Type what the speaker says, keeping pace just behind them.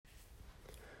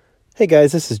Hey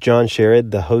guys, this is John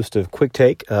Sherrod, the host of Quick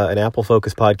Take, an Apple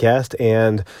Focus podcast.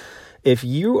 And if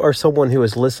you are someone who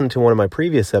has listened to one of my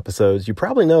previous episodes, you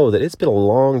probably know that it's been a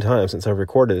long time since I've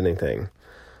recorded anything.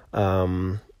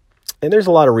 And there's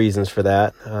a lot of reasons for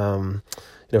that.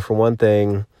 For one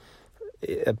thing,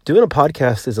 doing a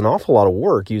podcast is an awful lot of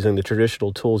work using the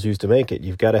traditional tools used to make it.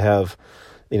 You've got to have,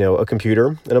 a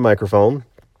computer and a microphone.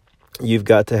 You've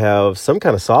got to have some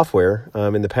kind of software.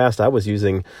 In the past, I was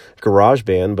using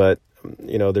GarageBand, but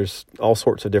there's all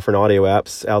sorts of different audio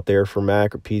apps out there for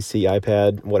Mac or PC,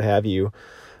 iPad, what have you.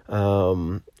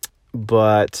 You've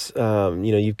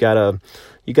got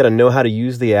to know how to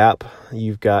use the app.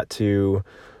 You've got to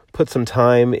put some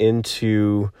time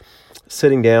into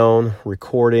sitting down,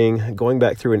 recording, going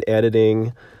back through and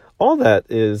editing. All that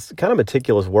is kind of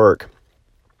meticulous work.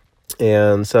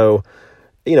 And so,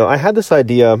 I had this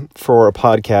idea for a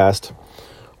podcast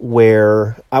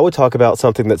where I would talk about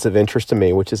something that's of interest to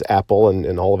me, which is Apple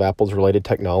and all of Apple's related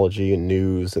technology and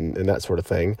news and that sort of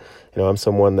thing. I'm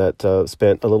someone that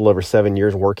spent a little over 7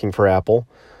 years working for Apple,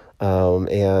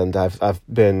 and I've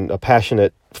been a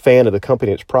passionate fan of the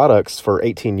company and its products for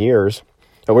 18 years.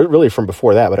 Really from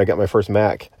before that, but I got my first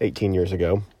Mac 18 years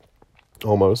ago,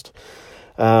 almost.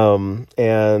 And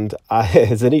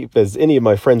as any of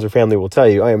my friends or family will tell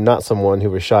you, I am not someone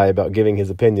who was shy about giving his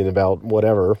opinion about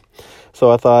whatever. So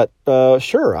I thought,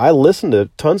 sure, I listen to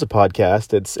tons of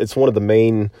podcasts. It's one of the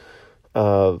main,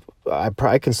 I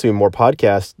consume more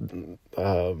podcasts,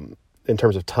 in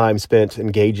terms of time spent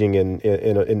engaging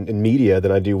in media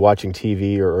than I do watching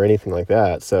TV or anything like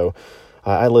that. So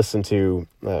I listen to,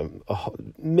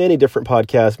 many different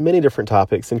podcasts, many different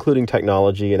topics, including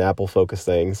technology and Apple focused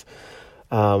things.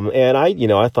 And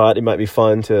I thought it might be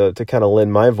fun to kind of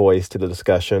lend my voice to the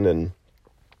discussion and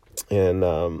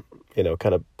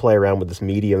kind of play around with this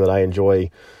medium that I enjoy,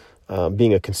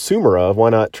 being a consumer of. Why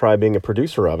not try being a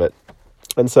producer of it?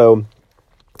 And so,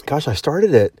 gosh, I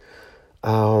started it,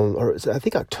 I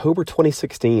think October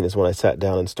 2016 is when I sat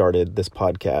down and started this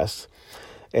podcast.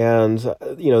 And,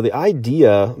 the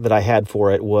idea that I had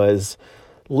for it was,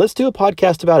 let's do a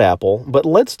podcast about Apple, but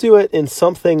let's do it in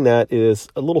something that is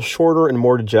a little shorter and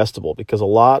more digestible, because a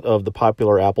lot of the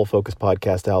popular Apple-focused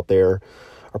podcasts out there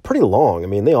are pretty long. I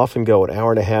mean, they often go an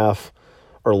hour and a half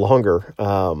or longer.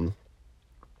 The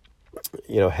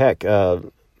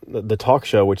talk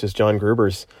show, which is John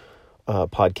Gruber's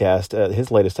podcast,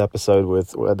 his latest episode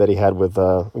that he had with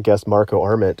guest Marco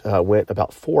Arment went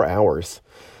about 4 hours.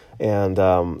 And,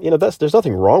 there's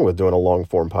nothing wrong with doing a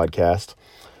long-form podcast.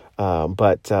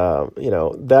 But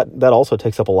that also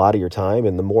takes up a lot of your time.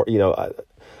 And the more,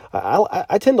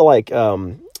 I tend to like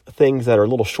things that are a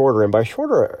little shorter. And by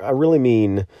shorter, I really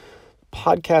mean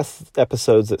podcast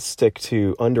episodes that stick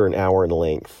to under an hour in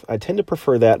length. I tend to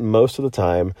prefer that most of the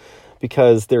time,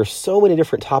 because there's so many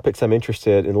different topics I'm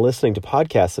interested in listening to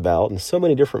podcasts about, and so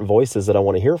many different voices that I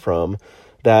want to hear from,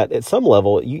 that at some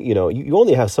level, you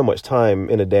only have so much time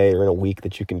in a day or in a week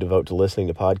that you can devote to listening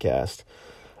to podcasts.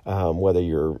 Whether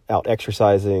you're out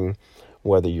exercising,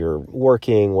 whether you're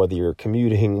working, whether you're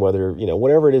commuting, whether,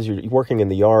 whatever it is, you're working in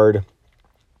the yard,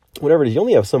 whatever it is, you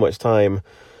only have so much time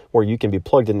where you can be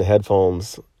plugged into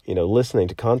headphones, listening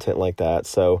to content like that.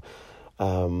 So,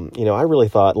 I really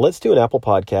thought, let's do an Apple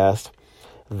podcast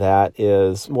that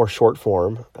is more short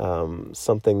form,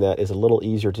 something that is a little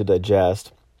easier to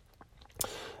digest.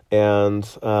 And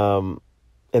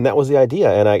that was the idea.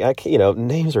 And I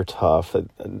names are tough.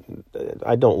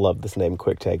 I don't love this name,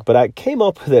 Quick Take, but I came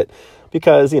up with it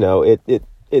because,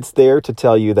 it's there to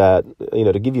tell you that,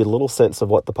 to give you a little sense of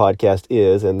what the podcast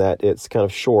is, and that it's kind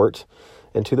of short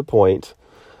and to the point.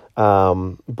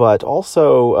 But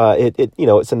also,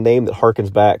 it's a name that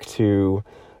harkens back to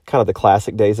kind of the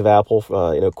classic days of Apple.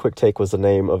 Quick Take was the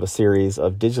name of a series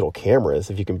of digital cameras,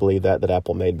 if you can believe that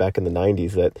Apple made back in the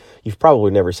 90s, that you've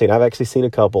probably never seen. I've actually seen a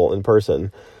couple in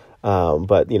person,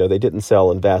 but they didn't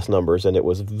sell in vast numbers, and it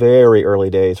was very early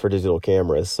days for digital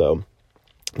cameras. So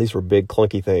these were big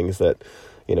clunky things that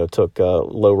took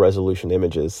low resolution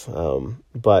images,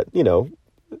 but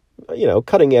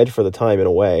cutting edge for the time in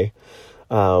a way.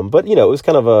 But it was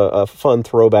kind of a fun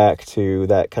throwback to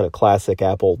that kind of classic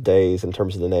Apple days in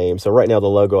terms of the name. So right now the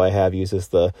logo I have uses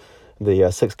the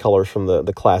 6 colors from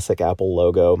the classic Apple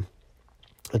logo.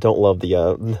 I don't love the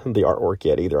artwork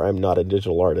yet either. I'm not a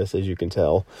digital artist, as you can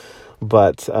tell,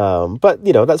 but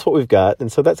that's what we've got.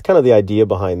 And so that's kind of the idea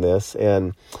behind this.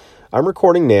 And I'm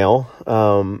recording now.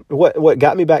 What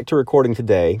got me back to recording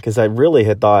today, because I really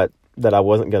had thought that I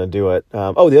wasn't going to do it.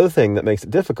 The other thing that makes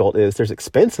it difficult is there's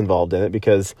expense involved in it,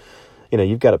 because,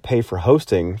 you've got to pay for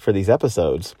hosting for these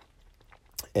episodes.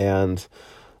 And,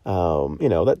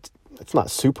 it's not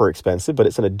super expensive, but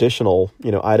it's an additional,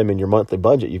 item in your monthly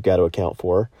budget you've got to account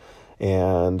for.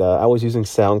 And I was using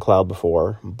SoundCloud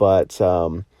before, but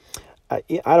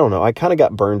I don't know. I kind of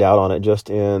got burned out on it just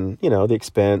in, the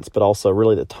expense, but also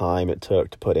really the time it took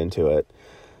to put into it.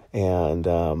 And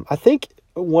I think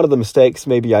one of the mistakes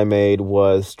maybe I made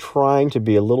was trying to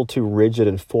be a little too rigid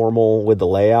and formal with the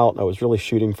layout. I was really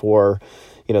shooting for,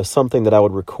 something that I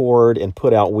would record and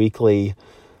put out weekly,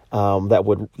 that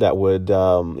would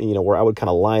where I would kind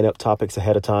of line up topics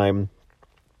ahead of time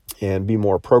and be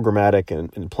more programmatic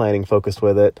and planning focused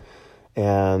with it.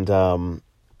 And,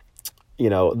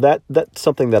 that's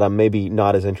something that I'm maybe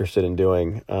not as interested in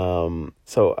doing.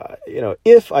 So,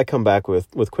 if I come back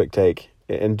with Quick Take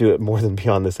and do it more than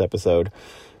beyond this episode,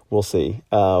 we'll see.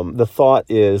 The thought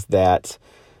is that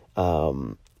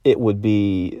it would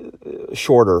be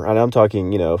shorter, and I'm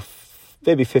talking,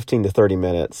 maybe 15 to 30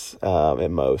 minutes at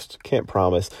most. Can't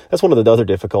promise. That's one of the other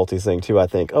difficulties thing too. I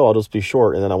think, I'll just be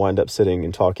short, and then I wind up sitting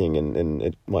and talking, and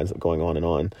it winds up going on and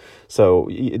on. So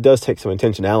it does take some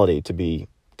intentionality to be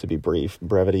brief.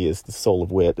 Brevity is the soul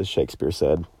of wit, as Shakespeare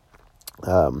said.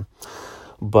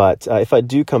 But if I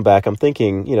do come back, I'm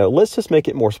thinking, let's just make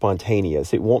it more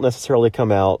spontaneous. It won't necessarily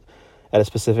come out at a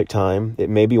specific time. It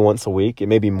may be once a week. It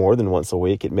may be more than once a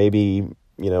week. It may be,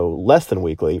 less than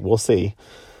weekly. We'll see.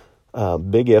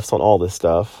 Big ifs on all this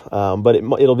stuff. But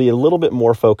it'll be a little bit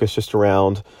more focused just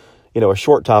around, a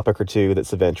short topic or two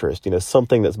that's of interest,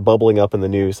 something that's bubbling up in the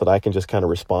news that I can just kind of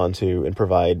respond to and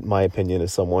provide my opinion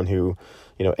as someone who,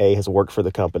 has worked for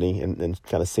the company and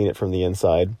kind of seen it from the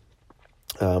inside.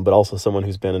 But also someone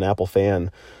who's been an Apple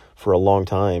fan for a long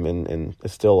time and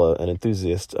is still an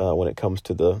enthusiast when it comes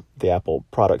to the Apple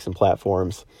products and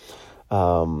platforms.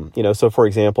 So for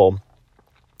example,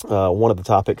 one of the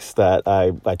topics that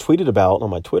I tweeted about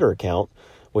on my Twitter account,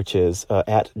 which is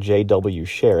at JW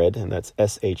Sherrod, and that's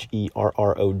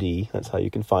SHERROD. That's how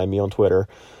you can find me on Twitter.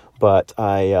 But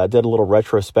I did a little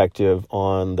retrospective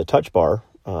on the Touch Bar,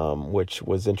 which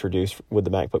was introduced with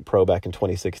the MacBook Pro back in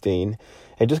 2016.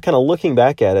 And just kind of looking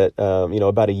back at it,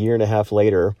 about a year and a half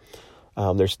later,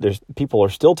 there's people are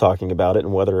still talking about it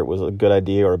and whether it was a good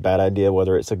idea or a bad idea,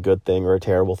 whether it's a good thing or a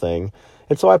terrible thing.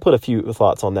 And so I put a few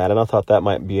thoughts on that, and I thought that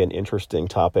might be an interesting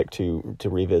topic to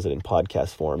revisit in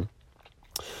podcast form.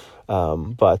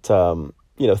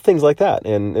 Things like that.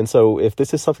 And so if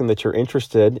this is something that you're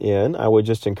interested in, I would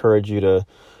just encourage you to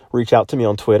reach out to me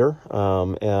on Twitter,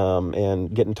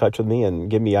 and get in touch with me and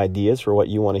give me ideas for what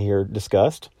you want to hear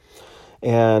discussed.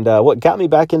 And what got me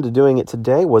back into doing it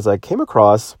today was I came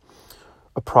across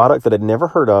a product that I'd never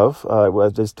heard of. I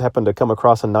just happened to come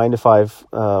across a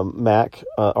 9to5 Mac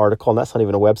article, and that's not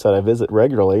even a website I visit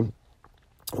regularly,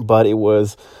 but it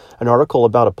was an article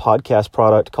about a podcast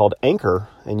product called Anchor,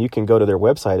 and you can go to their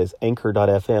website. It's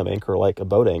anchor.fm, anchor like a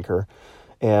boat anchor.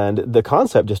 And the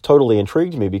concept just totally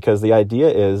intrigued me because the idea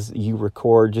is you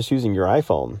record just using your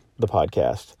iPhone, the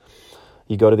podcast.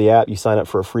 You go to the app, you sign up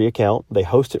for a free account. They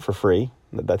host it for free.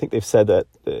 I think they've said that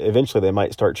eventually they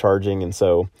might start charging. And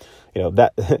so,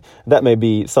 that may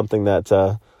be something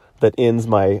that ends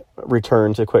my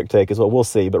return to Quick Take as well. We'll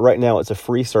see. But right now it's a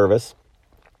free service,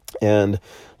 and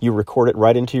you record it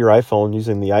right into your iPhone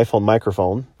using the iPhone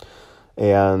microphone,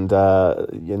 and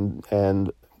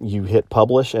you hit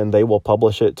publish, and they will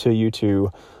publish it to you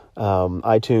to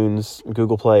iTunes,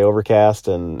 Google Play, Overcast,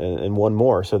 and one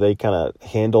more. So they kind of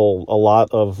handle a lot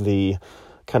of the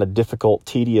kind of difficult,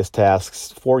 tedious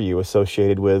tasks for you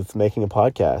associated with making a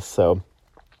podcast. So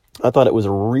I thought it was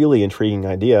a really intriguing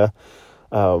idea.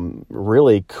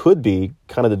 Really could be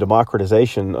kind of the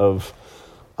democratization of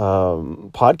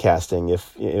podcasting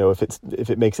if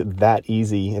it makes it that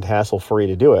easy and hassle-free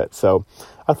to do it. So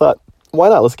I thought, why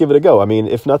not? Let's give it a go. I mean,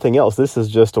 if nothing else, this is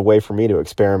just a way for me to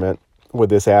experiment with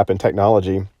this app and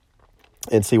technology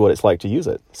and see what it's like to use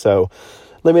it. So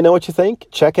let me know what you think.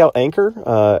 Check out Anchor,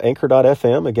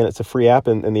 anchor.fm. Again, it's a free app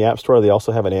in the App Store. They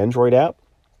also have an Android app.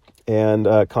 And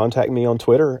contact me on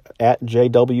Twitter at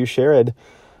JW Sherrod,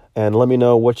 and let me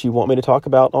know what you want me to talk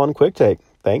about on Quick Take.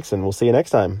 Thanks, and we'll see you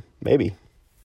next time. Maybe.